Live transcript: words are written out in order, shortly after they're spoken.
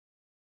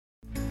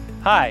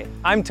Hi,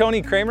 I'm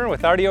Tony Kramer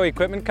with RDO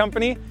Equipment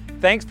Company.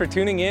 Thanks for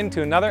tuning in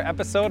to another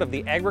episode of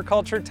the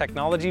Agriculture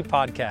Technology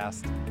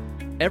Podcast.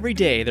 Every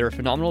day, there are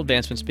phenomenal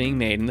advancements being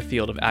made in the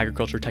field of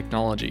agriculture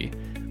technology.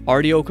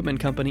 RDO Equipment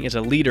Company is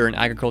a leader in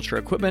agriculture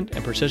equipment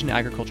and precision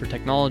agriculture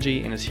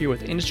technology and is here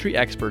with industry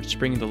experts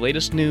bringing the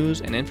latest news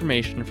and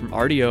information from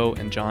RDO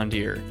and John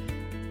Deere.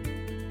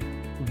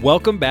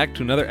 Welcome back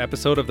to another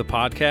episode of the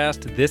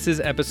podcast. This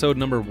is episode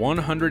number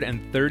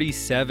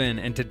 137,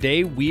 and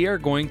today we are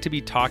going to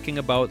be talking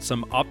about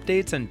some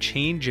updates and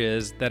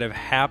changes that have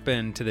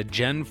happened to the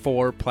Gen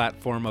 4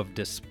 platform of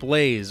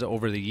displays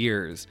over the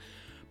years.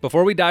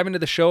 Before we dive into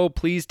the show,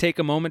 please take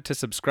a moment to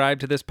subscribe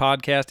to this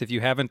podcast if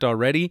you haven't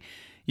already.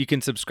 You can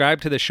subscribe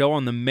to the show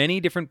on the many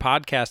different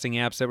podcasting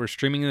apps that we're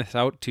streaming this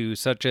out to,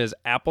 such as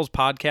Apple's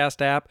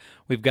podcast app.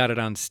 We've got it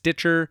on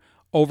Stitcher,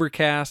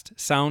 Overcast,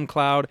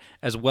 SoundCloud,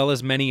 as well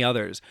as many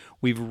others.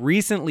 We've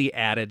recently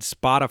added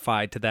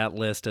Spotify to that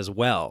list as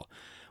well.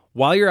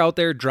 While you're out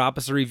there, drop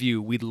us a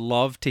review. We'd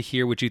love to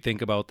hear what you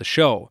think about the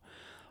show.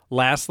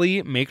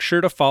 Lastly, make sure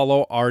to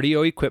follow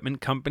RDO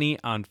Equipment Company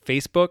on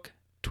Facebook,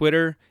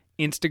 Twitter,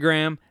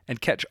 Instagram,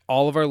 and catch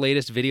all of our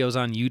latest videos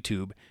on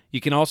YouTube.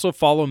 You can also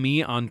follow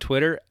me on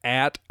Twitter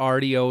at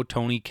RDO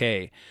Tony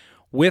K.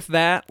 With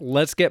that,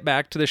 let's get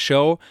back to the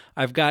show.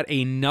 I've got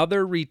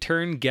another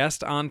return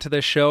guest onto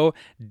the show,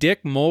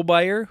 Dick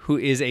Molbeier, who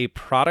is a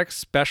product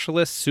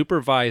specialist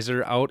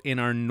supervisor out in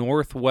our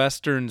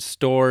northwestern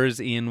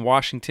stores in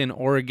Washington,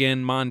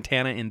 Oregon,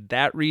 Montana, in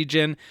that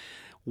region.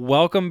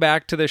 Welcome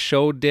back to the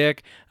show,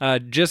 Dick.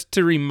 Just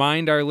to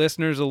remind our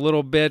listeners a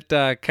little bit,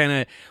 kind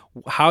of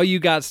how you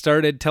got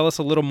started. Tell us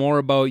a little more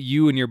about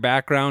you and your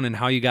background and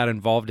how you got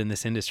involved in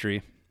this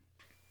industry.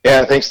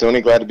 Yeah, thanks,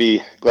 Tony. Glad to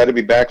be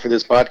back for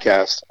this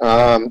podcast.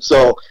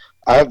 So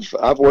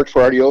I've worked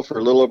for RDO for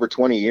a little over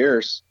 20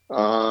 years.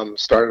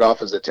 Started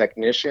off as a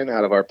technician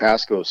out of our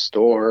Pasco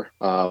store.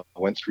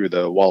 Went through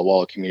the Walla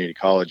Walla Community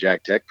College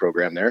Ag Tech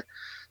program there.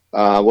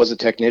 Was a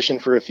technician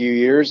for a few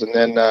years, and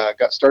then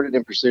got started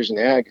in precision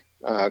ag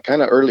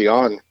kind of early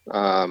on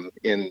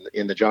in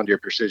the John Deere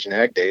Precision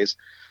Ag days.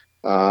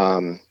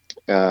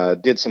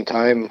 Did some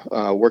time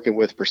working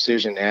with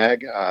Precision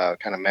Ag,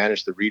 kind of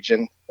managed the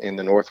region in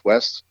the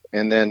Northwest,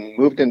 and then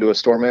moved into a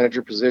store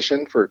manager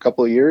position for a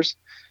couple of years.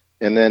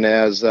 And then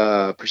as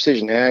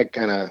Precision Ag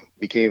kind of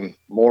became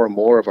more and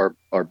more of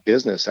our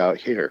business out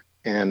here,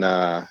 and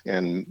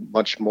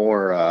much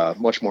more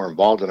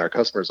involved in our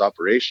customers'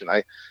 operation,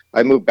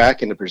 I moved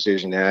back into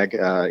Precision Ag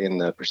in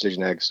the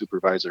Precision Ag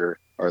supervisor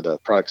or the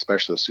product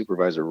specialist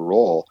supervisor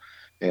role,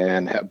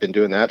 and have been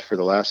doing that for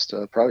the last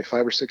probably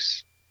 5 or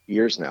 6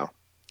 years now.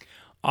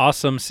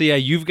 Awesome. So yeah,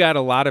 you've got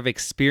a lot of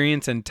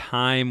experience and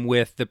time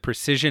with the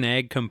precision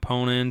ag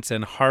components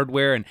and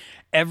hardware and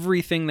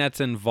everything that's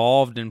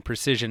involved in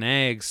precision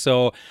ag.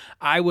 So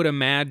I would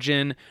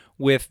imagine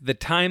with the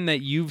time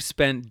that you've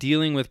spent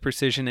dealing with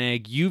precision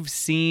ag, you've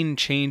seen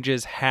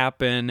changes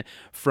happen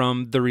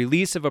from the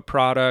release of a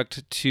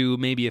product to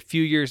maybe a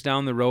few years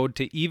down the road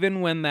to even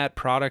when that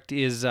product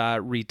is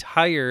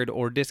retired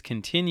or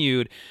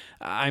discontinued.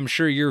 I'm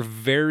sure you're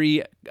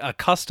very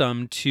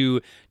accustomed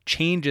to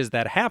changes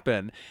that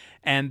happen.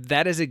 And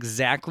that is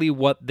exactly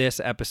what this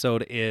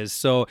episode is.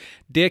 So,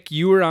 Dick,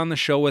 you were on the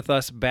show with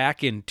us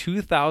back in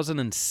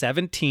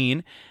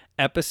 2017,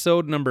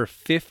 episode number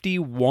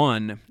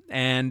 51.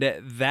 And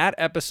that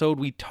episode,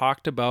 we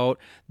talked about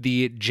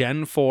the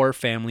Gen 4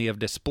 family of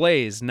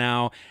displays.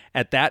 Now,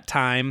 at that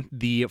time,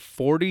 the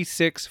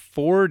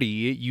 4640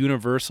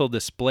 Universal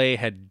Display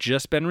had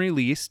just been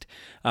released.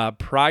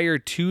 Prior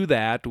to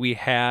that, we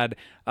had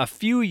a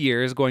few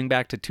years, going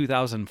back to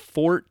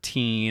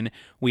 2014,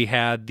 we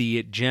had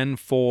the Gen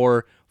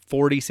 4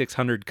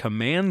 4600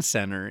 Command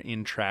Center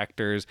in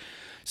tractors.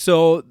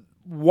 So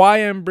why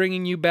I'm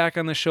bringing you back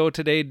on the show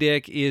today,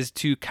 Dick, is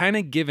to kind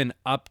of give an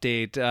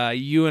update.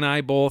 You and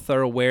I both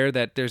are aware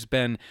that there's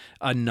been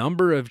a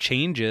number of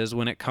changes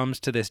when it comes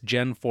to this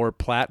Gen 4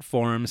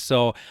 platform.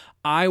 So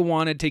I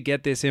wanted to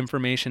get this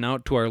information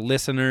out to our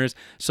listeners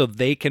so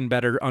they can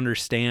better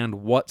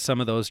understand what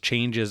some of those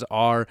changes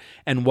are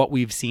and what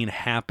we've seen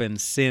happen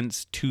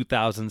since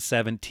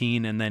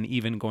 2017 and then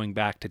even going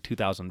back to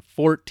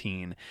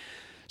 2014.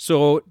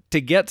 So to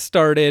get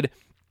started,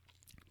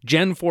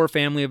 Gen 4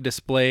 family of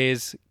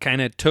displays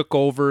kind of took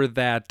over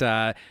that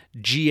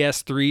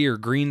GS3 or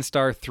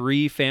Greenstar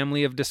 3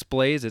 family of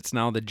displays. It's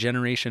now the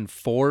Generation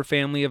 4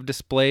 family of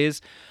displays.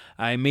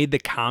 I made the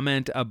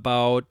comment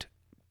about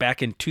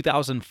back in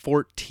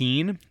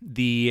 2014,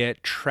 the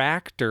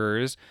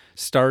tractors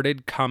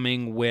started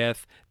coming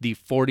with the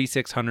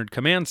 4600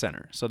 Command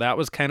Center. So that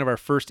was kind of our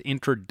first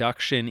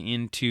introduction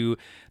into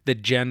the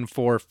Gen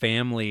 4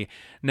 family.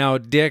 Now,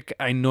 Dick,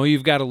 I know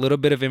you've got a little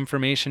bit of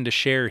information to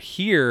share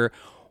here.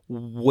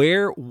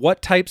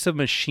 What types of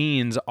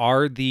machines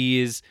are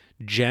these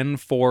Gen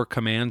 4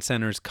 Command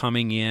Centers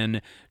coming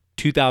in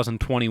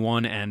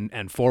 2021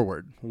 and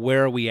forward?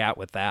 Where are we at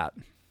with that?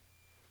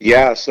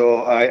 Yeah,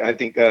 so I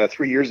think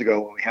 3 years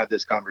ago when we had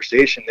this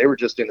conversation, they were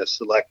just in a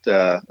select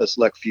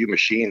few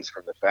machines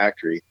from the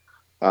factory.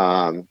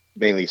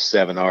 mainly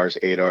 7Rs,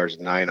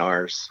 8Rs,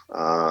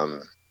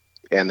 9Rs.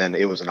 And then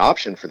it was an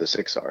option for the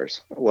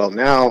 6Rs. Well,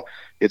 now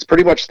it's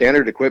pretty much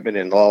standard equipment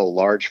in all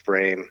large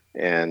frame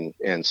and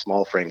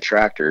small frame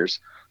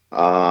tractors.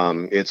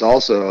 It's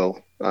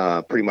also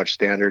pretty much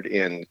standard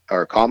in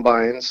our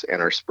combines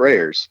and our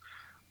sprayers.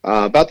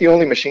 About the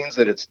only machines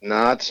that it's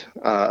not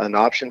an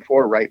option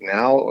for right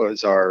now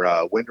is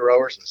our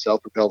windrowers and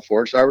self-propelled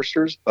forage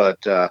harvesters, but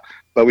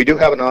we do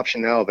have an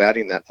option now of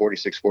adding that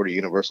 4640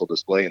 universal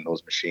display in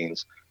those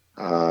machines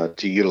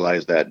to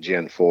utilize that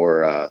Gen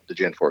 4, the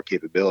Gen 4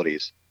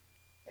 capabilities.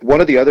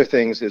 One of the other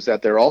things is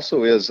that there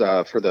also is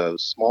for the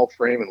small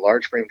frame and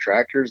large frame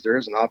tractors, there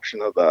is an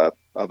option of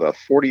a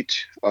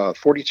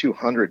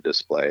 4200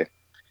 display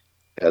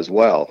as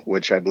well,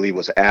 which I believe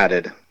was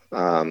added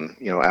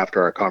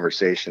after our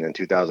conversation in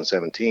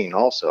 2017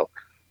 also.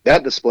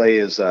 That display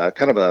is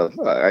kind of a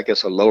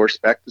lower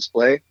spec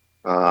display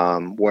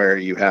where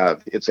you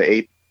have, it's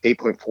a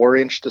 8.4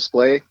 inch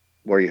display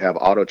where you have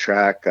auto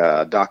track,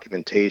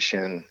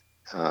 documentation,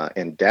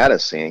 and data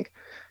sync,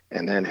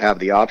 and then have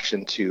the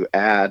option to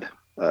add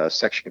a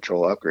section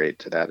control upgrade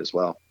to that as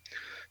well.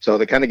 So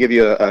they kind of give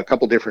you a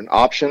couple different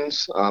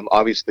options.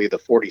 Obviously, the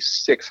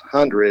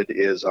 4600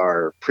 is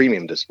our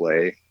premium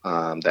display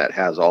that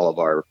has all of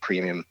our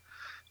premium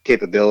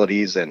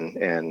capabilities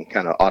and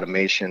kind of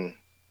automation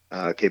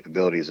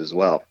capabilities as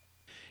well.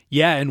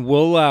 Yeah, and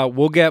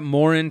we'll get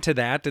more into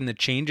that and the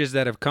changes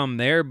that have come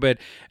there. But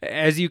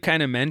as you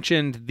kind of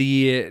mentioned,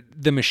 the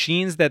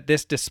machines that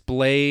this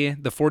display,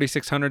 the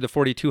 4600, the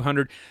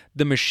 4200,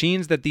 the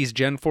machines that these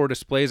Gen 4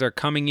 displays are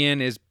coming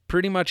in is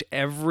pretty much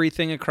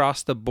everything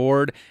across the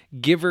board,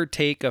 give or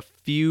take a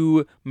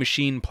few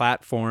machine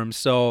platforms.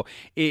 So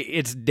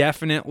it's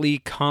definitely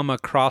come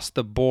across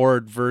the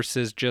board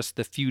versus just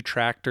the few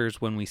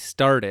tractors when we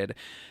started.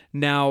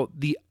 Now,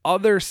 the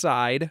other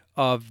side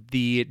of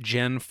the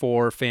Gen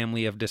 4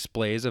 family of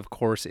displays, of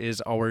course,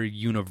 is our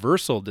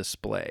universal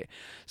display.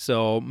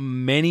 So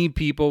many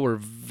people were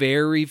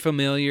very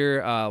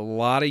familiar, a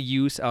lot of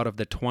use out of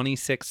the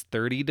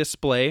 2630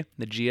 display,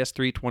 the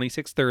GS3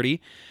 2630.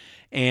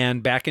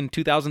 And back in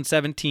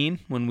 2017,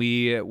 when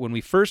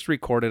we first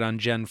recorded on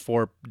Gen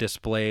 4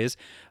 displays,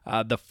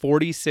 the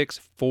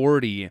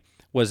 4640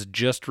 was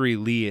just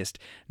released.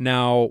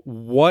 Now,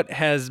 what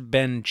has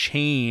been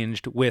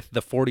changed with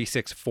the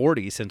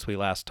 4640 since we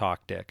last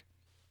talked, Dick?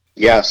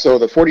 Yeah, so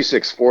the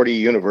 4640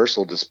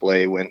 universal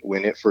display, when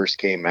it first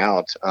came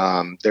out,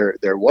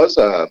 there was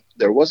a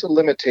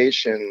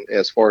limitation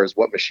as far as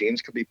what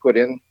machines could be put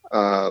in,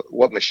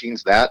 what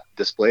machines that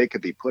display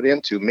could be put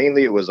into.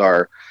 Mainly, it was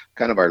our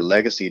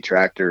legacy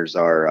tractors,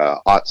 our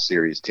OT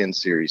series, 10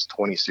 series,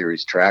 20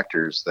 series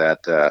tractors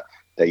that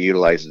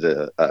utilize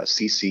the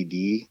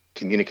CCD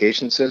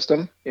communication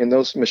system in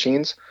those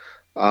machines.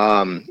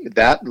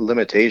 That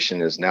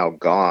limitation is now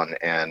gone,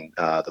 and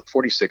the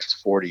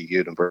 4640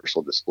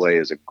 universal display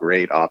is a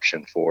great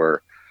option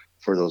for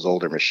those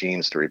older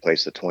machines to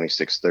replace the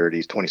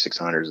 2630s,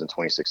 2600s, and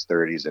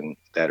 2630s, and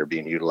that are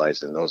being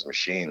utilized in those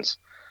machines.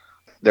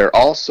 There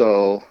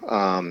also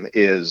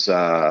is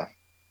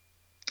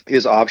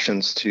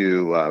options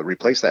to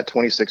replace that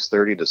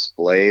 2630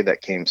 display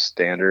that came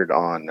standard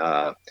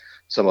on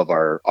some of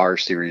our R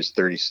series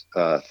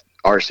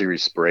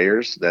R-Series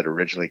sprayers that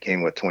originally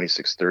came with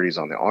 2630s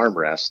on the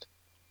armrest.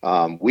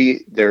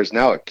 There's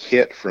now a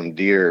kit from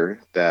Deere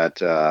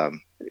that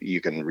you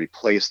can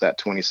replace that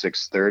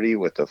 2630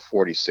 with a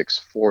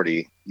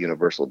 4640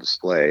 universal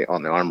display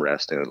on the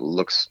armrest, and it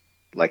looks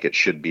like it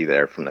should be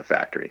there from the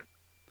factory.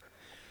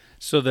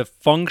 So the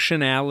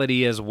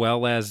functionality as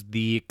well as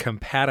the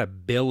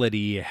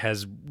compatibility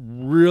has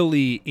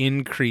really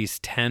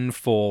increased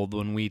tenfold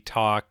when we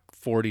talk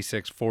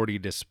 4640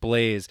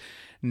 displays.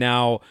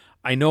 Now,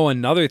 I know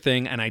another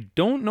thing, and I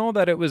don't know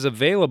that it was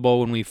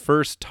available when we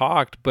first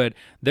talked, but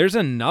there's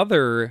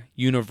another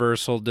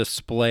universal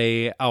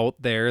display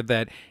out there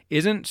that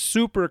isn't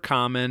super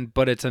common,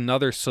 but it's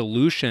another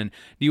solution.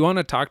 Do you want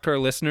to talk to our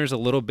listeners a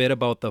little bit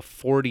about the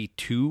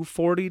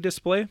 4240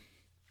 display?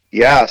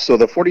 Yeah, so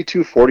the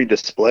 4240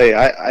 display,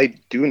 I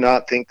do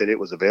not think that it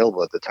was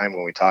available at the time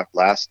when we talked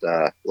last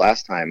time.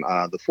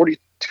 The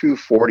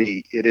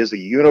 4240, it is a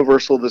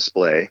universal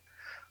display.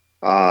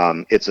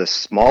 It's a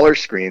smaller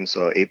screen,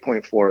 so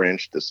 8.4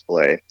 inch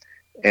display,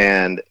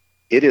 and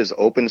it is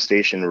open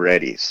station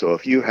ready. So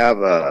if you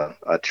have a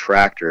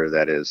tractor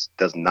that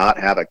does not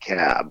have a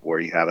cab, where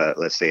you have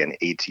let's say an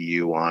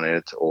ATU on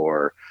it,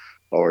 or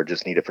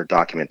just need it for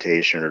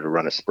documentation or to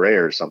run a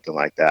sprayer or something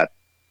like that,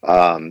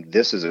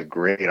 this is a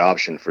great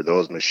option for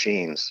those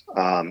machines.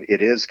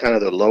 It is kind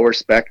of the lower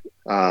spec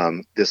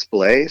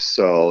display,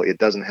 so it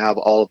doesn't have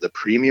all of the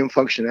premium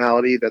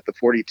functionality that the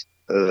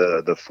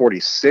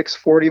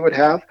 4640 would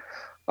have,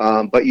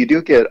 but you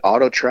do get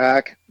auto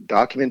track,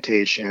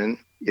 documentation.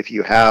 If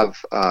you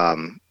have a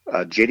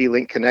JD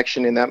Link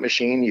connection in that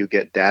machine, you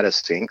get data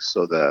sync,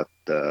 so the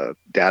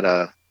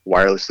data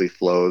wirelessly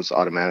flows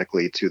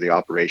automatically to the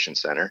operation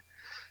center.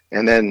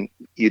 And then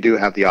you do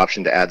have the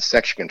option to add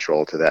section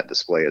control to that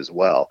display as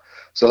well.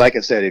 So like I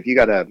said, if you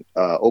got a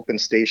open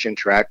station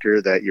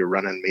tractor that you're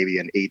running maybe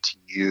an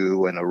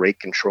ATU and a rate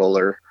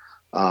controller,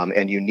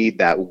 and you need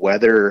that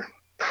weather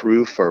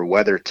proof or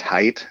weather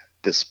tight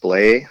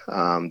display,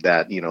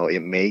 that, you know,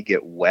 it may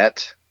get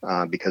wet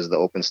because of the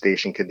open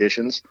station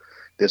conditions,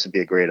 this would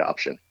be a great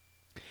option.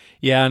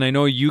 Yeah, and I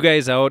know you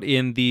guys out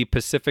in the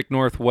Pacific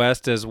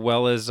Northwest, as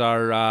well as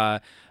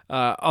our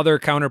other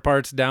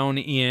counterparts down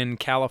in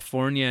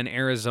California and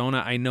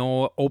Arizona, I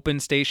know open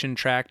station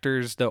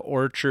tractors, the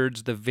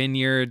orchards, the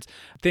vineyards,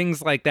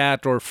 things like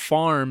that, or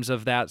farms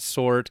of that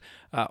sort,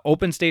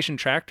 open station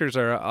tractors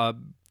are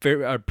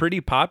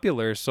pretty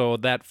popular. So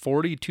that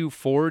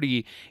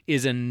 4240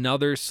 is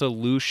another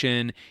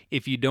solution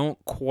if you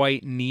don't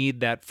quite need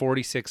that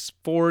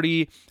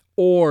 4640,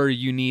 or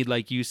you need,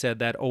 like you said,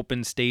 that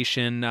open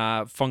station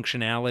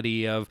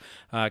functionality of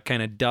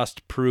kind of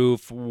dust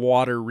proof,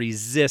 water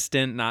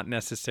resistant, not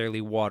necessarily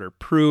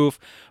waterproof.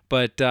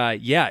 But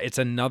yeah, it's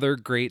another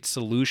great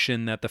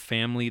solution that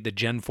the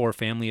Gen 4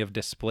 family of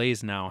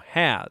displays now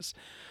has.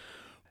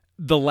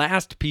 The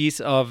last piece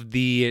of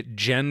the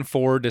Gen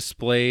 4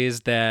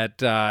 displays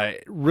that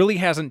really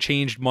hasn't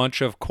changed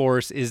much, of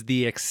course, is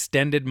the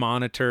extended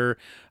monitor.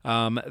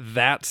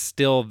 That's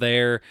still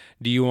there.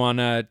 Do you want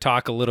to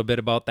talk a little bit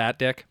about that,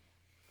 Dick?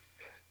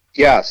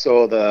 Yeah,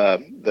 so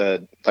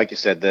the like you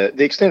said,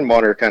 the extended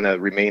monitor kind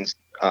of remains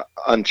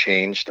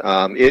unchanged.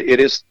 It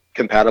is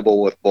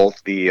compatible with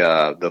both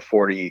the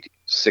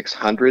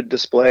 4600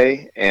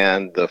 display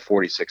and the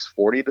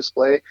 4640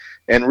 display,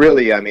 and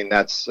really, I mean,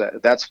 that's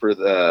for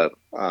the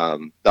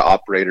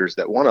operators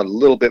that want a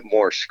little bit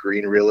more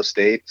screen real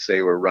estate.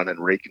 Say we're running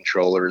rate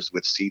controllers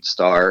with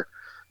SeedStar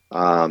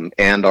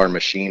and our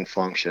machine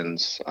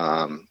functions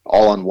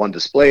all on one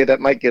display. That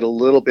might get a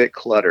little bit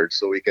cluttered,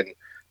 so we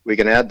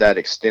can add that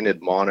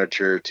extended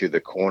monitor to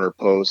the corner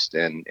post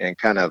and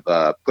kind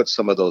of put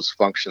some of those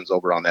functions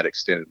over on that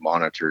extended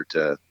monitor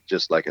to,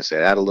 just like I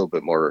said, add a little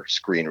bit more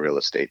screen real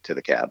estate to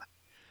the cab.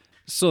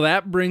 So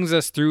that brings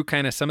us through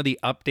kind of some of the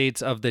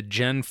updates of the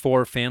Gen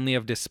 4 family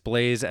of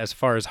displays as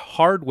far as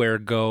hardware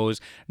goes.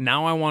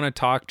 Now I want to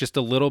talk just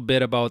a little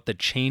bit about the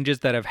changes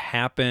that have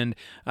happened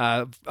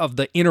of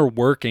the inner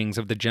workings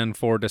of the Gen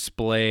 4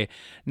 display.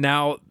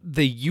 Now,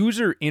 the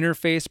user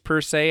interface per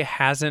se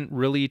hasn't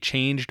really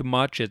changed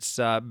much. It's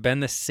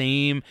been the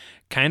same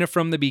kind of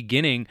from the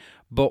beginning.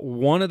 But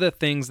one of the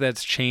things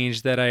that's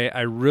changed that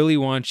I really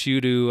want you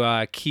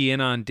to key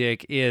in on,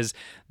 Dick, is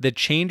the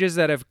changes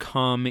that have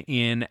come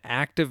in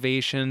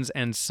activations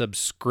and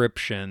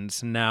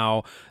subscriptions.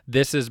 Now,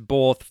 this is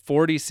both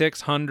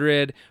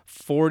 4600,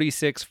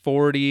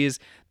 4640s.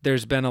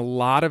 There's been a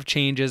lot of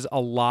changes, a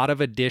lot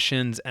of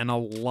additions, and a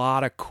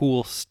lot of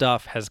cool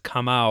stuff has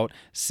come out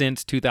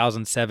since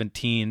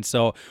 2017.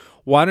 So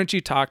why don't you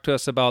talk to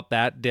us about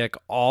that, Dick?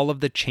 All of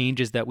the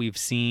changes that we've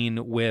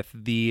seen with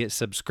the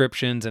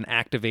subscriptions and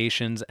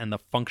activations and the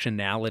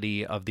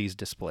functionality of these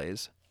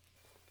displays.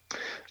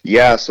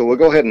 Yeah, so we'll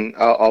go ahead and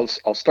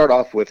I'll start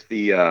off with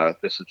the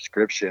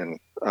subscription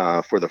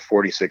for the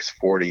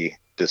 4640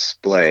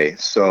 display.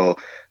 So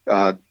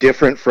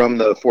different from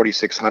the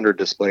 4600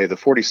 display, the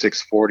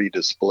 4640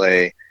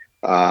 display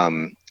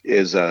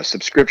is a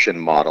subscription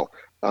model.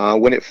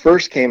 When it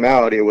first came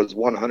out, it was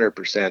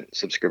 100%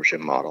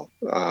 subscription model.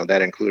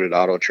 That included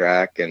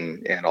AutoTrack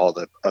and all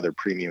the other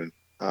premium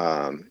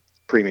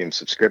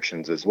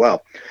subscriptions as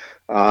well.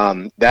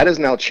 That has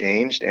now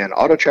changed, and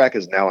AutoTrack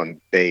is now in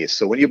base.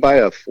 So when you buy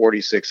a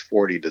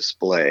 4640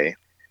 display,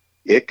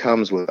 it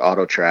comes with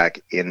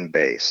AutoTrack in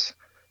base.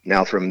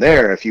 Now from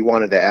there, if you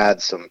wanted to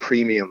add some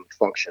premium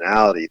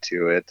functionality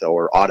to it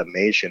or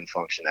automation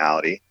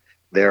functionality,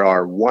 there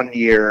are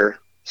 1-year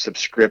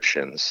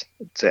subscriptions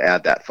to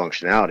add that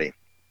functionality.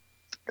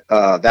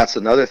 That's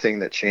another thing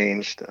that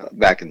changed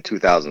back in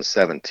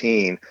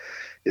 2017,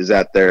 is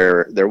that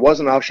there was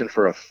an option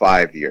for a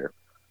 5-year.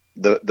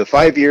 The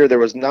 5-year, there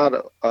was not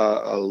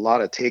a lot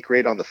of take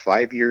rate on the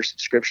 5-year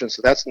subscription,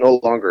 so that's no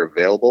longer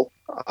available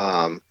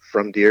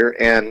from Deere.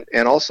 And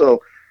also,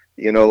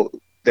 you know,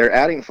 they're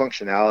adding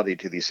functionality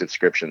to these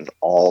subscriptions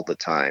all the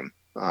time.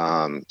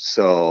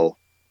 So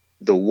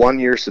the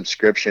 1-year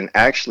subscription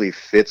actually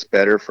fits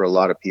better for a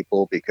lot of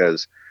people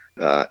because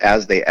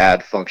as they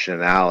add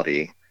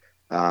functionality,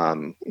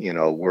 you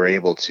know, we're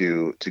able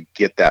to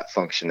get that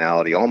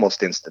functionality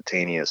almost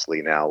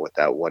instantaneously now with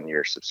that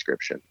 1-year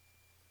subscription.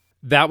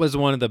 That was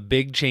one of the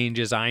big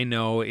changes I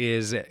know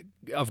is,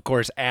 of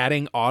course,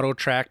 adding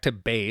AutoTrack to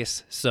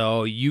base.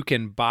 So you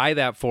can buy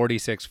that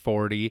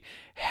 4640,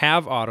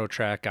 have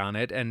AutoTrack on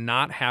it, and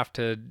not have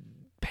to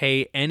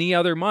pay any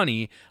other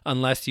money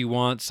unless you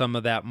want some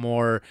of that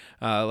more,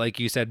 like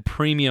you said,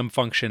 premium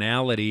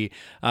functionality.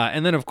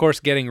 And then, of course,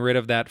 getting rid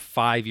of that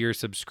 5-year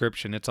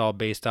subscription. It's all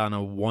based on a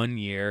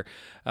 1-year.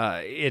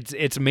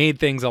 It's made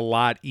things a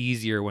lot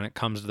easier when it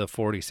comes to the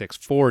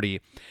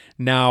 4640.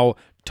 Now,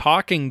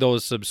 talking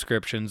those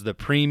subscriptions, the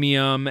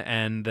premium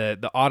and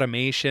the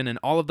automation and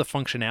all of the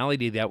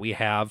functionality that we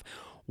have,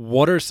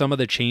 what are some of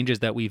the changes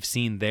that we've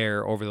seen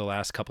there over the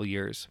last couple of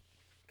years?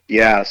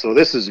 Yeah, so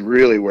this is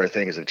really where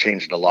things have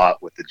changed a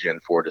lot with the Gen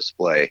 4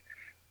 display.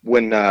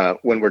 When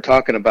we're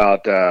talking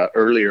about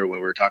earlier, when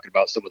we were talking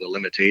about some of the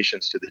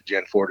limitations to the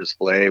Gen 4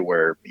 display,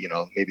 where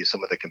maybe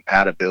some of the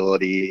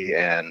compatibility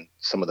and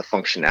some of the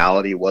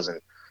functionality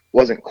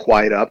wasn't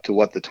quite up to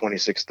what the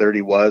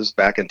 2630 was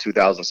back in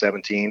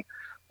 2017.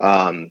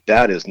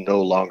 That is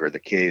no longer the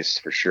case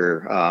for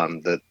sure.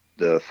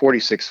 The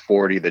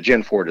 4640, the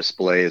Gen 4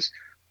 displays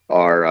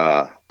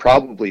are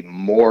probably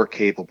more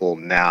capable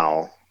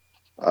now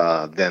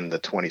than the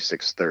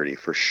 2630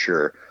 for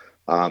sure,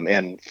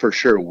 and for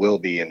sure will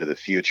be into the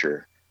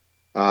future.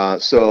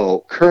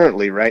 So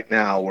currently, right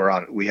now,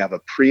 we have a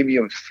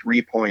Premium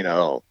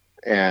 3.0,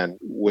 and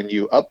when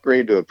you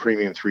upgrade to a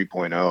Premium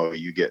 3.0,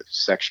 you get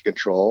section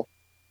control,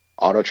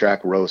 auto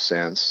track row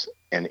sense,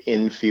 and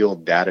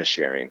in-field data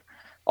sharing,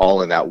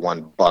 all in that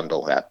one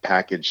bundle, that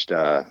packaged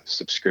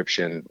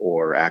subscription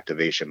or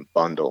activation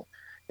bundle.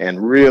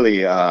 And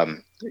really,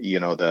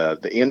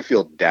 the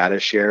infield data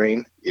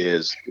sharing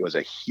was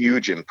a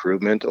huge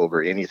improvement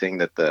over anything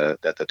that the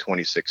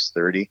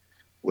 2630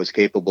 was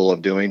capable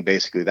of doing.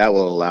 Basically, that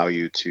will allow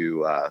you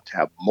to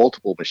have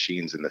multiple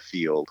machines in the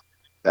field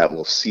that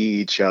will see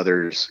each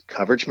other's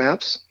coverage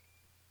maps.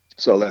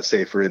 So let's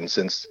say, for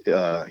instance,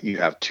 you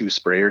have two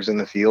sprayers in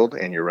the field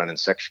and you're running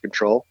section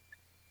control.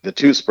 The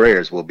two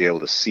sprayers will be able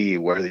to see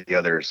where the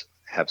others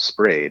have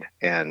sprayed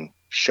and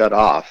shut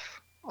off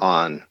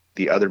on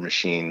the other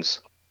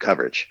machine's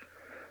coverage.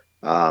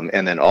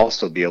 And then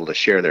also be able to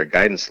share their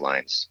guidance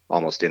lines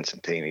almost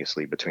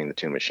instantaneously between the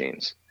two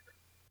machines.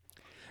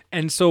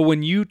 And so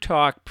when you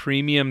talk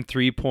Premium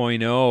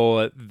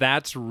 3.0,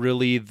 that's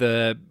really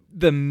the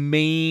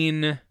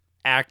main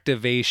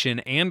activation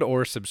and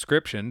or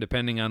subscription,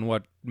 depending on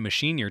what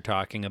machine you're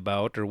talking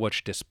about or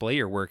which display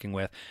you're working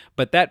with.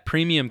 But that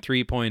Premium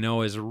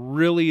 3.0 is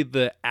really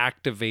the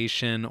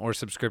activation or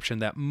subscription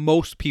that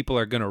most people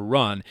are going to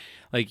run.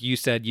 Like you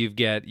said, you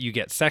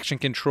get section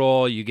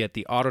control, you get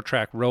the auto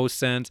track row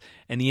sense,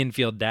 and the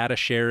infield data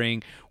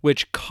sharing,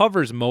 which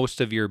covers most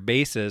of your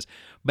bases.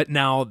 But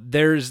now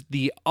there's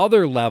the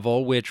other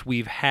level, which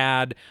we've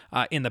had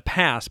in the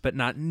past, but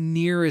not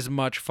near as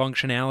much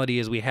functionality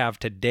as we have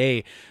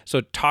today.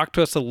 So talk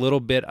to us a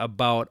little bit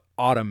about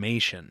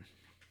automation.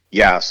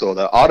 Yeah, so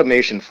the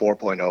Automation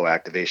 4.0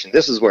 activation,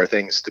 this is where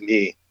things, to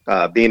me,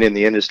 being in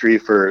the industry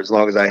for as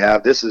long as I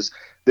have, this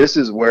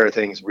is where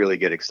things really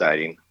get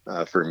exciting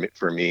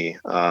for me.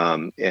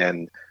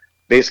 And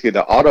basically,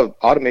 the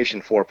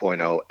Automation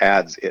 4.0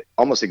 adds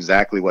almost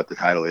exactly what the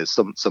title is,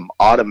 some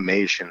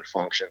automation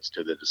functions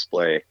to the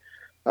display.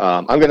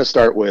 I'm going to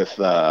start with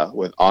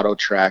Auto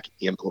Track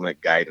Implement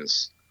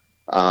Guidance.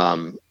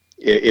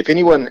 If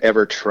anyone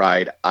ever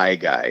tried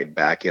iGuide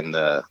back in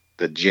the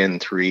Gen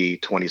 3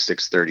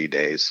 2630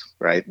 days,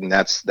 right? And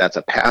that's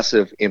a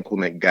passive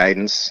implement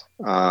guidance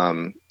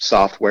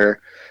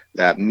software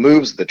that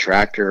moves the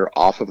tractor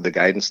off of the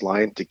guidance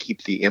line to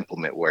keep the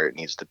implement where it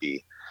needs to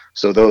be.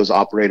 So those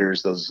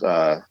operators, those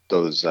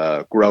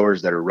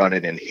growers that are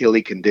running in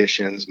hilly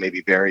conditions,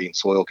 maybe varying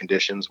soil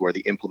conditions where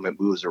the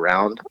implement moves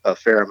around a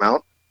fair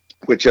amount,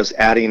 with just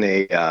adding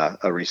a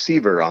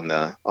receiver on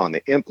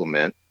the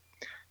implement,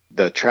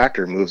 the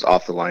tractor moves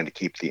off the line to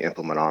keep the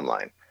implement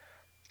online.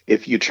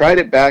 If you tried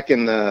it back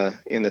in the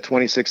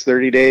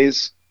 2630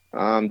 days,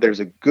 there's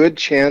a good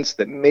chance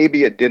that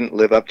maybe it didn't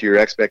live up to your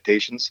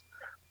expectations.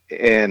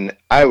 And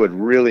I would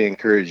really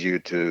encourage you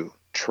to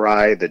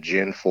try the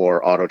Gen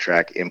 4 Auto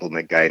Track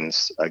Implement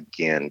Guidance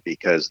again,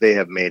 because they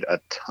have made a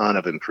ton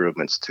of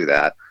improvements to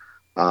that.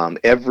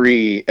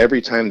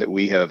 Every time that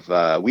we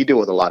deal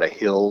with a lot of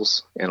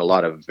hills and a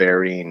lot of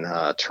varying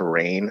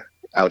terrain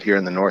out here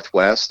in the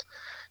Northwest,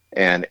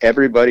 and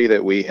everybody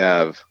that we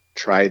have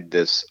tried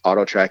this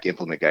Auto Track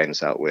Implement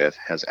Guidance out with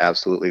has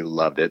absolutely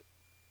loved it.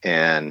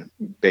 And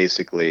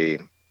basically,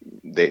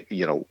 they,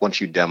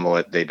 once you demo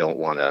it, they don't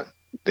want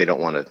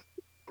to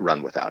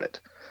run without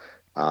it.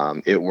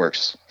 It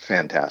works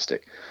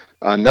fantastic.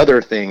 Another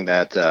thing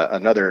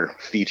another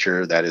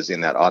feature that is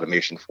in that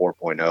Automation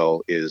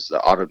 4.0 is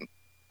the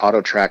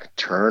auto track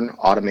turn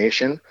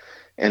automation.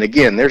 And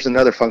again, there's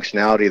another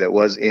functionality that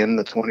was in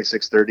the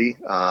 2630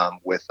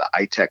 with the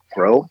iTech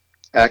Pro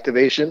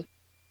activation.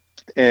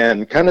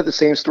 And kind of the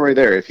same story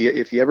there. If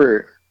you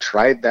ever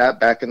tried that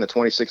back in the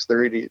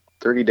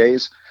 2630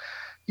 days,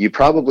 you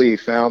probably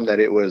found that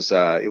it was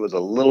a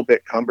little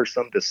bit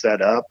cumbersome to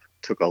set up.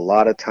 Took a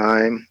lot of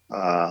time,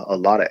 a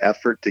lot of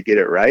effort to get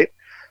it right.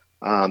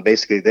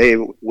 Basically, they,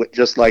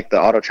 just like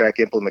the Auto Track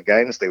Implement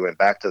Guidance, they went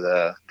back to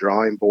the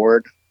drawing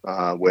board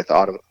with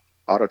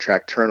auto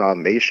track turn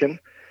automation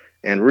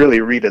and really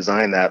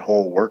redesigned that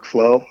whole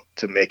workflow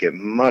to make it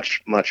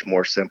much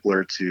more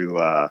simpler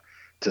to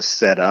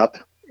set up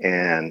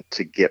and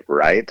to get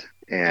right.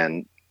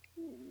 And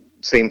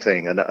same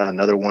thing,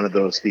 another one of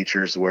those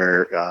features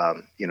where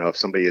if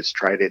somebody has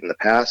tried it in the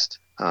past,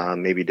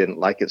 maybe didn't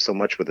like it so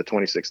much with the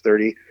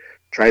 2630,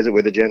 tries it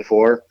with the Gen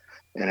 4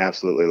 and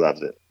absolutely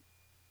loves it.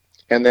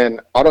 And then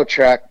Auto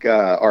Track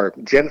or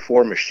Gen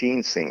 4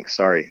 Machine Sync,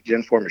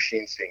 Gen 4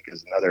 Machine Sync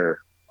is another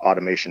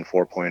Automation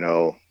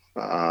 4.0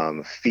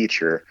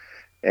 feature,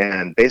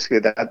 and basically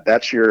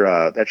that's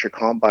your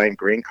combine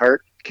grain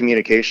cart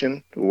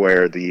communication,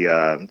 where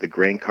the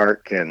grain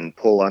cart can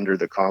pull under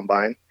the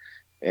combine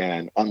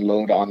and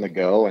unload on the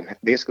go, and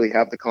basically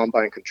have the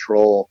combine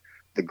control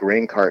the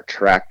grain cart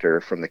tractor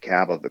from the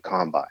cab of the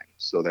combine,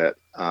 so that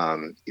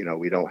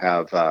we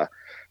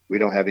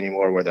don't have any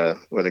more where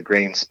the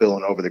grain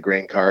spilling over the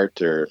grain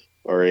cart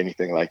or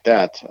anything like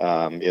that.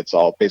 It's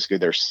all basically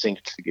they're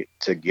synced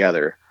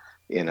together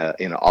in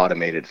an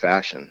automated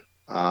fashion.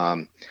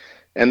 And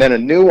then a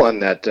new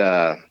one that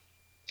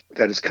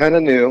is kind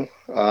of new,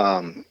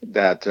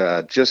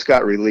 that just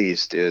got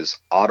released, is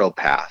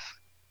AutoPath.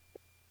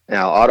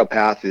 Now,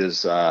 AutoPath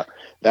is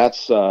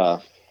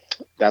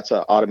that's an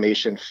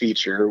automation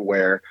feature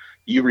where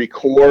you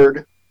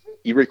record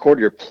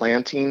your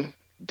planting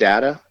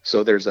data.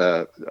 So there's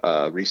a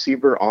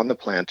receiver on the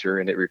planter,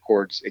 and it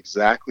records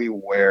exactly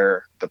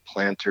where the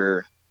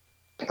planter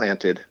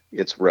planted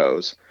its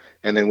rows.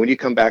 And then when you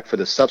come back for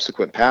the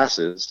subsequent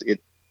passes,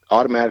 it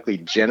automatically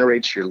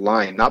generates your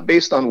line, not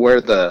based on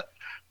where the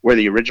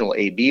original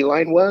AB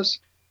line was,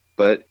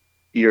 but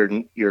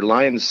your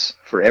lines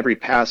for every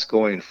pass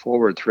going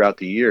forward throughout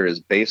the year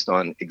is based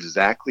on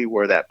exactly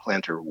where that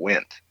planter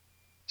went.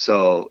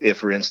 So if,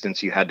 for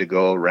instance, you had to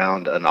go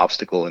around an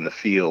obstacle in the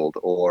field,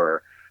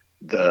 or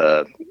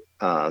the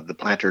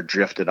planter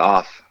drifted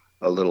off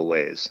a little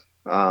ways,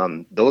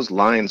 those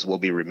lines will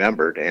be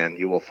remembered, and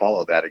you will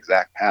follow that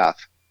exact path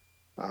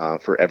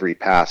for every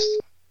pass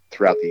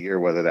throughout the year,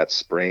 whether that's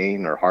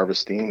spraying or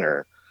harvesting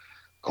or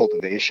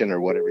cultivation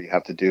or whatever you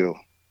have to do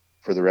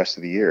for the rest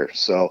of the year.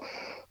 So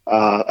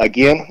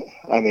again,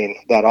 I mean,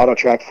 that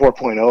AutoTrack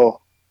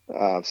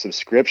 4.0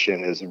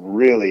 subscription is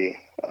really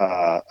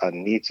a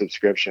neat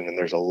subscription, and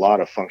there's a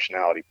lot of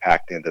functionality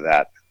packed into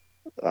that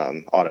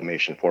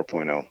automation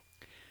 4.0.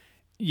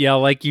 Yeah,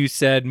 like you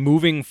said,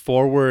 moving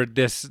forward,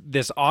 this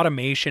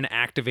automation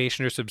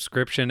activation or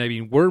subscription, I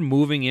mean, we're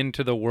moving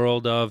into the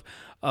world of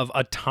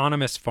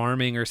autonomous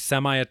farming or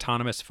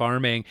semi-autonomous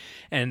farming.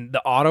 And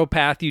the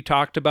AutoPath you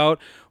talked about,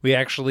 we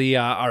actually,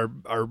 our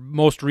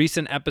most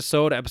recent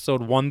episode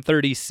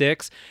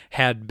 136,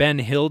 had Ben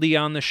Hildy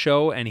on the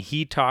show, and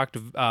he talked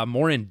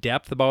more in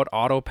depth about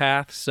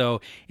AutoPath.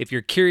 So if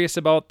you're curious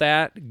about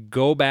that,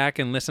 go back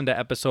and listen to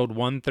episode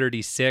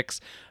 136,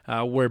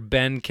 where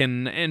Ben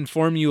can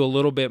inform you a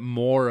little bit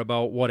more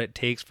about what it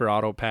takes for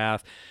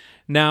AutoPath.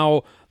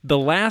 Now, the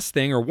last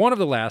thing, or one of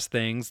the last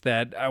things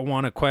that I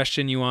want to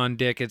question you on,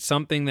 Dick, it's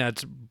something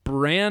that's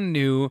brand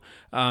new,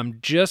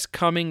 just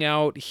coming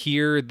out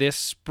here this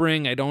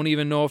spring. I don't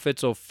even know if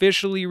it's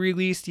officially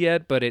released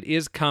yet, but it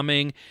is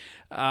coming.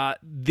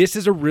 This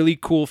is a really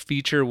cool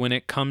feature when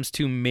it comes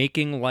to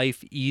making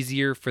life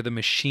easier for the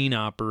machine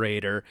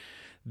operator.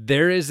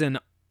 There is an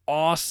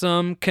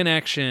awesome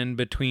connection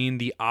between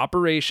the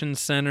operations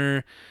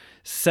center,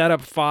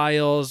 setup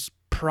files,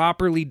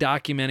 properly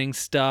documenting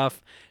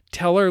stuff.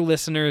 Tell our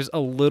listeners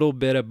a little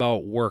bit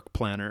about Work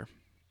Planner.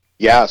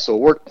 Yeah, so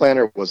Work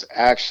Planner was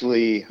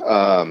actually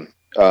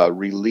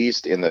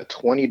released in the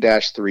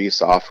 20-3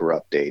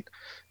 software update,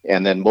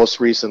 and then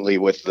most recently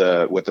with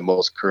the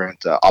most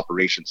current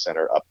Operations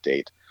Center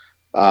update.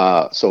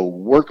 So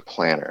Work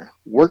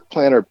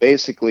Planner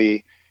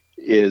basically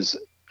is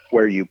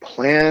where you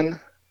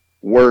plan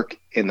work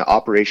in the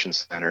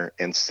Operations Center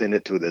and send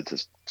it to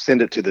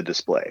the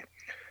display.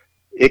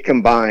 It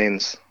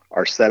combines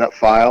our setup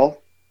file,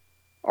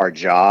 our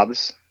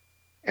jobs,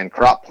 and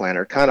crop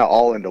planner kind of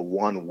all into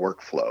one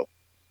workflow.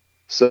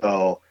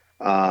 So,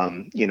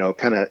 kind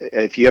of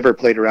if you ever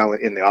played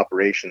around in the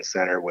Operations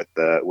Center with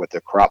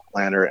the crop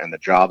planner and the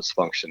jobs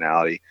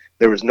functionality,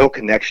 there was no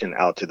connection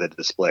out to the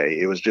display.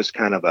 It was just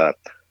kind of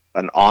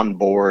an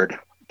onboard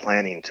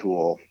planning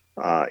tool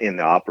in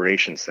the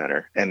Operations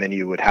Center, and then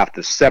you would have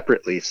to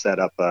separately set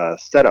up a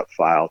setup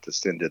file to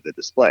send to the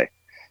display.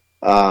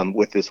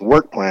 With this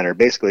Work Planner,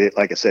 basically,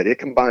 like I said, it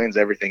combines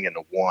everything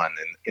into one,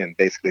 and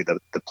basically the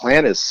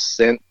plan is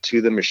sent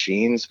to the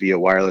machines via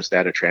wireless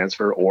data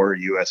transfer or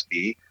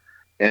USB,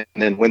 and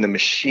then when the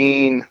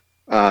machine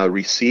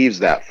receives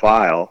that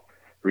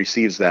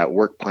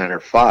Work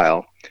Planner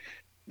file,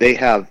 they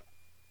have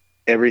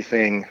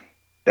everything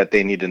that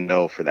they need to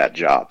know for that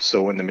job.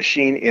 So when the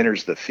machine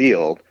enters the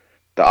field,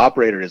 the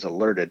operator is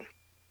alerted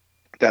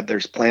that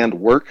there's planned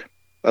work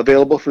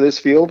available for this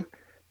field.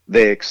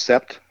 They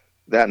accept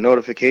that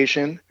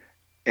notification,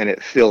 and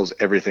it fills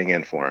everything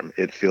in for them.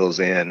 It fills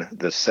in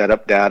the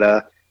setup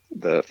data,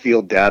 the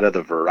field data,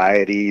 the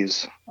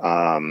varieties,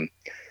 and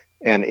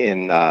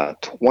in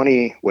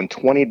when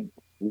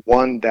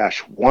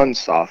 21-1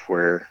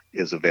 software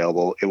is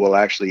available, it will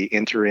actually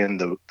enter in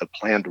the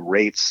planned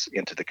rates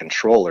into the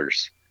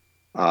controllers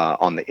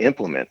on the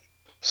implement.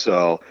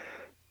 So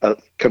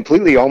almost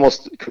completely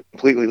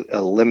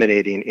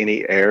eliminating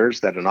any errors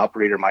that an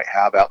operator might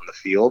have out in the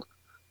field,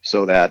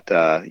 so that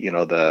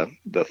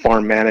the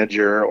farm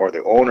manager or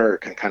the owner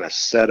can kind of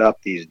set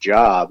up these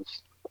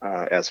jobs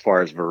as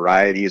far as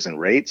varieties and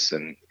rates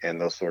and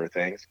those sort of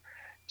things,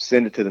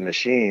 send it to the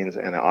machines,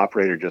 and the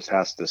operator just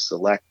has to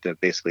select to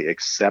basically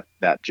accept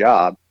that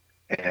job,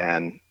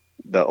 And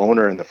the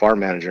owner and the farm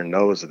manager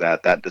knows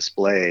that that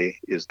display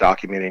is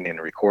documenting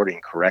and recording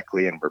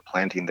correctly, and we're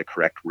planting the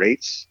correct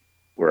rates,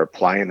 we're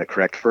applying the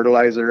correct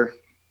fertilizer.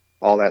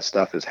 All that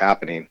stuff is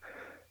happening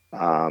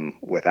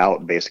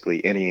without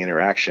basically any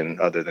interaction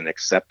other than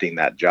accepting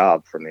that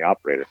job from the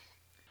operator.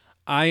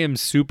 I am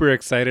super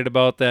excited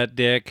about that,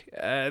 Dick.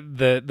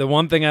 The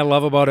one thing I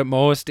love about it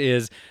most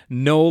is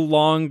no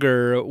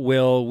longer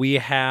will we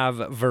have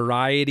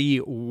variety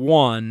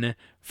 1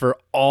 for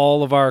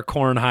all of our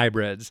corn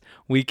hybrids.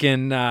 We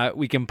can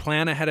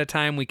plan ahead of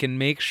time. We can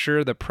make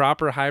sure the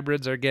proper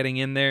hybrids are getting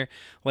in there.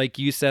 Like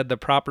you said, the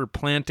proper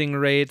planting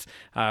rates.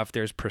 If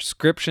there's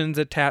prescriptions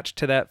attached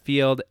to that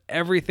field,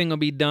 everything will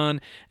be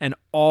done. And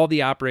all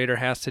the operator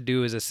has to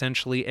do is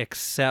essentially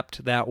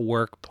accept that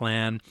work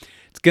plan.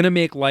 It's going to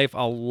make life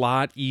a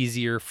lot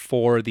easier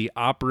for the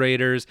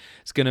operators.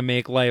 It's going to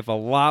make life a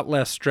lot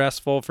less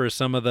stressful for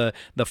some of the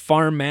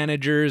farm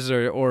managers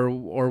or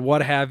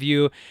what have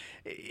you.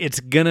 It's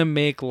going to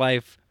make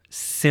life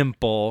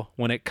simple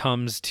when it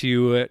comes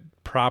to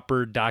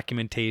proper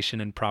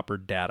documentation and proper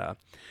data.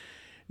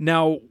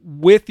 Now,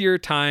 with your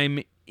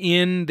time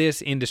in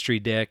this industry,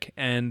 Dick,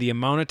 and the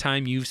amount of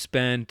time you've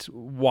spent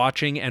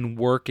watching and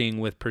working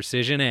with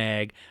precision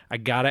ag, I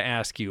got to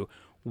ask you,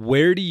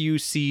 where do you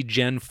see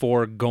Gen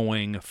 4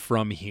 going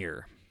from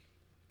here?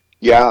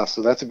 Yeah,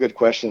 so that's a good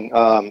question.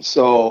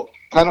 So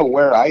kind of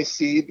where I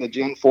see the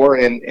Gen 4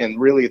 and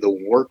really the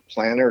work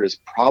planner is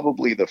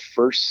probably the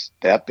first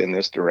step in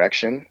this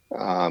direction.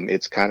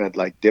 It's kind of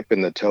like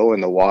dipping the toe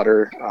in the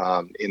water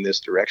in this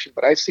direction.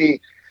 But I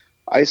see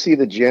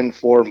the Gen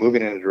 4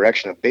 moving in a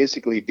direction of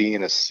basically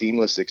being a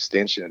seamless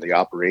extension of the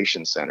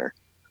operations center.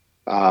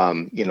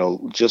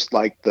 Just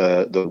like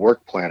the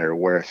work planner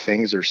where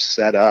things are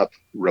set up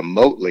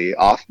remotely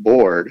off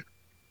board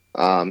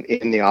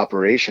in the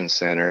operations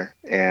center,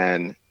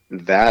 and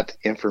that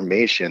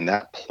information,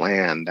 that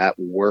plan, that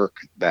work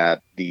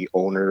that the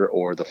owner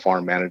or the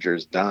farm manager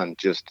has done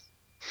just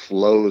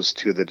flows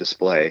to the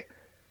display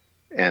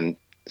and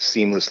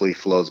seamlessly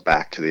flows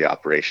back to the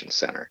operations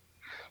center.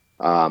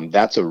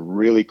 That's a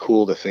really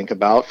cool to think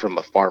about from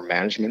a farm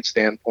management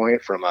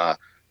standpoint, from a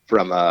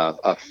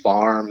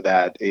farm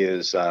that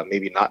is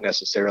maybe not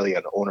necessarily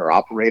an owner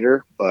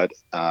operator, but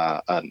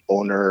an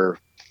owner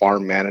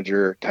farm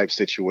manager type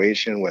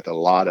situation with a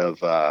lot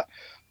of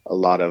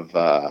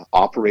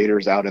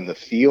operators out in the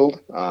field,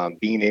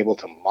 being able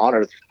to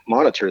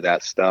monitor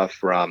that stuff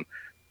from,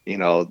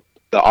 the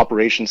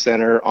operation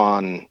center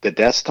on the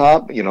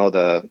desktop,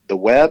 the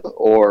web,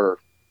 or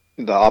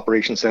the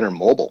operation center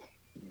mobile,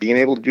 being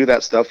able to do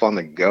that stuff on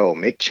the go,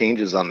 make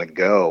changes on the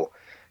go,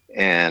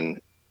 and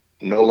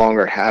no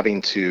longer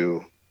having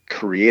to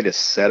create a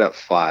setup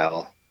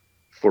file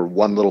for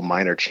one little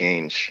minor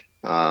change,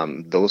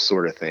 those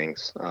sort of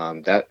things.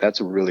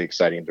 That's a really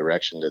exciting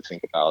direction to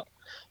think about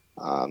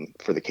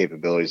for the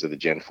capabilities of the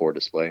Gen 4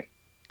 display.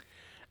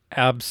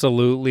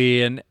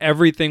 Absolutely. And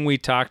everything we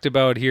talked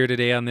about here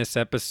today on this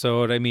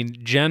episode, I mean,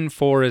 Gen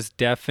 4 is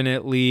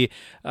definitely,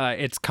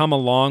 it's come a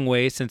long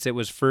way since it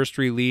was first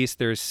released.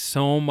 There's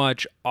so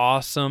much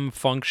awesome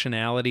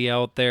functionality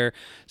out there,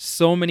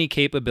 so many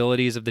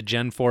capabilities of the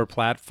Gen 4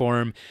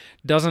 platform.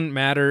 Doesn't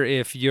matter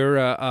if you're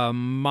a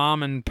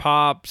mom and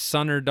pop,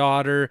 son or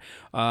daughter,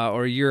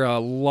 or you're a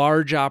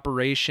large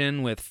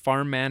operation with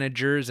farm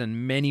managers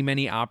and many,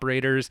 many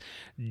operators.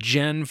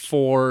 Gen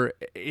 4,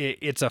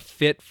 it's a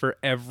fit for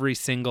every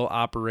single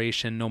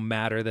operation, no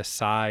matter the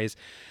size.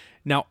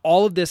 Now,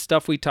 all of this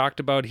stuff we talked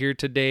about here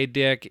today,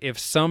 Dick, if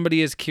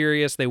somebody is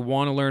curious, they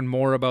want to learn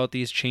more about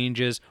these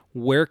changes,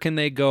 where can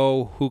they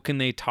go? Who can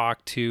they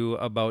talk to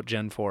about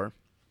Gen 4?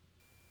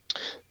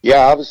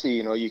 Yeah, obviously,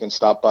 you can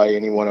stop by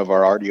any one of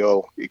our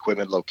RDO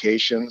equipment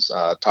locations,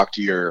 talk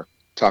to your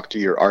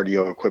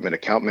RDO equipment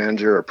account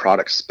manager or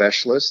product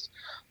specialist,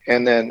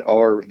 and then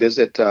or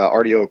visit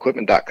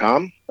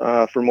rdoequipment.com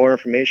for more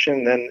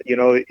information. Then,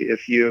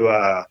 if you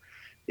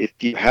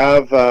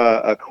have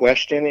a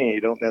question and you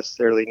don't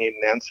necessarily need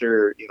an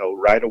answer,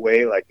 right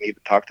away, like need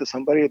to talk to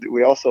somebody,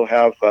 we also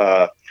have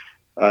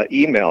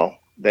email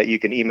that you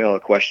can email a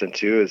question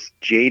to, is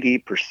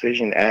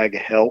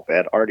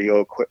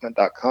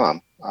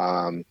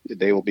jdprecisionaghelp@rdoequipment.com.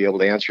 They will be able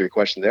to answer your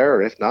question there,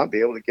 or if not,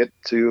 be able to get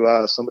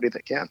to somebody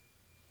that can.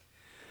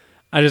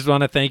 I just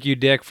want to thank you,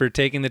 Dick, for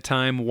taking the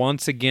time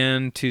once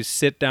again to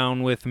sit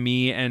down with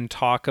me and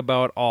talk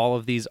about all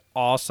of these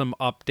awesome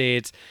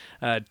updates.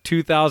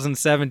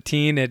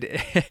 2017,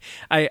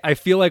 I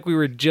feel like we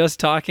were just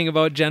talking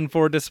about Gen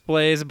 4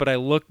 displays, but I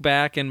look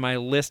back in my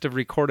list of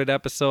recorded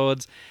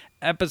episodes,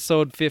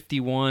 episode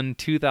 51,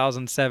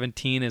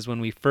 2017 is when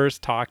we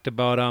first talked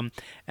about them,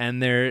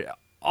 and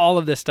all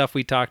of this stuff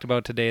we talked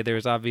about today,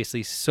 there's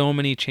obviously so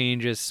many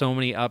changes, so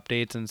many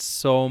updates, and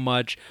so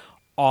much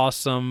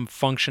awesome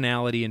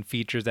functionality and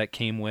features that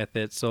came with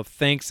it. So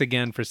thanks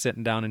again for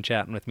sitting down and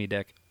chatting with me,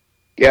 Dick.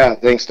 Yeah,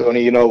 thanks,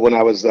 Tony. When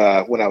I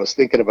was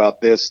thinking about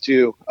this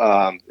too,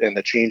 and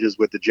the changes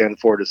with the Gen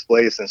 4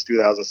 display since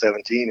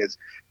 2017, is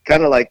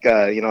kind of like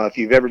if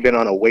you've ever been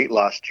on a weight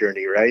loss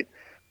journey, right?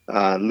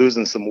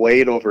 losing some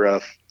weight over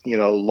a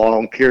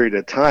long period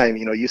of time,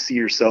 you see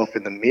yourself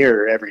in the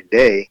mirror every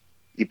day.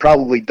 You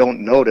probably don't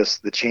notice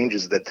the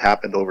changes that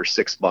happened over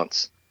 6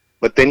 months.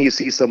 But then you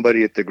see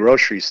somebody at the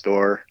grocery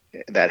store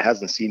that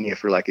hasn't seen you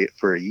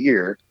for a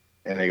year,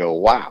 and they go,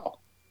 wow,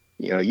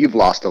 you've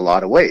lost a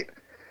lot of weight.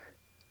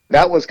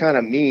 That was kind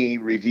of me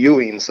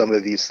reviewing some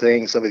of these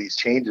things, some of these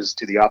changes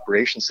to the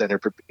operations center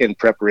in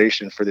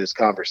preparation for this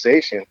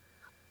conversation.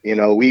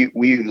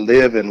 We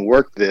live and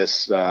work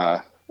this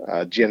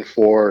Gen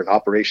 4 and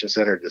Operations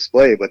Center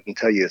display, but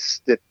until you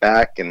sit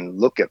back and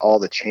look at all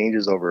the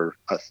changes over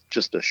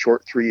just a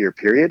short 3-year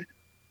period,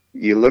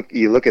 you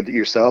look at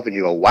yourself and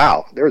you go,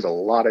 wow, there's a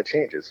lot of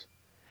changes.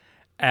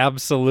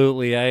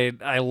 Absolutely.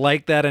 I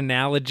like that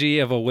analogy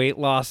of a weight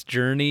loss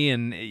journey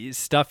and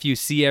stuff you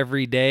see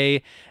every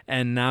day.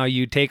 And now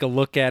you take a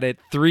look at it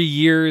 3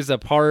 years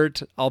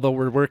apart, although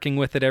we're working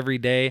with it every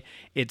day.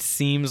 It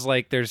seems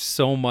like there's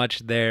so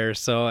much there.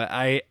 So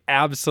that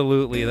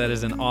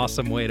is an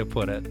awesome way to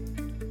put it.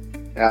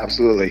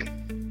 Absolutely.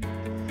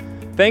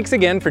 Thanks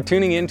again for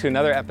tuning in to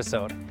another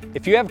episode.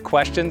 If you have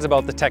questions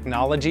about the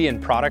technology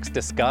and products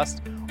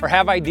discussed, or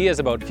have ideas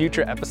about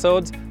future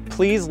episodes,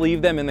 please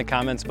leave them in the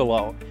comments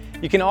below.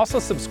 You can also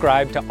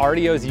subscribe to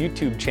Ardio's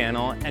YouTube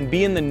channel and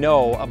be in the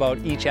know about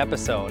each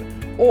episode,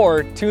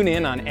 or tune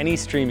in on any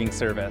streaming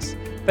service.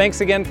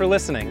 Thanks again for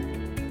listening.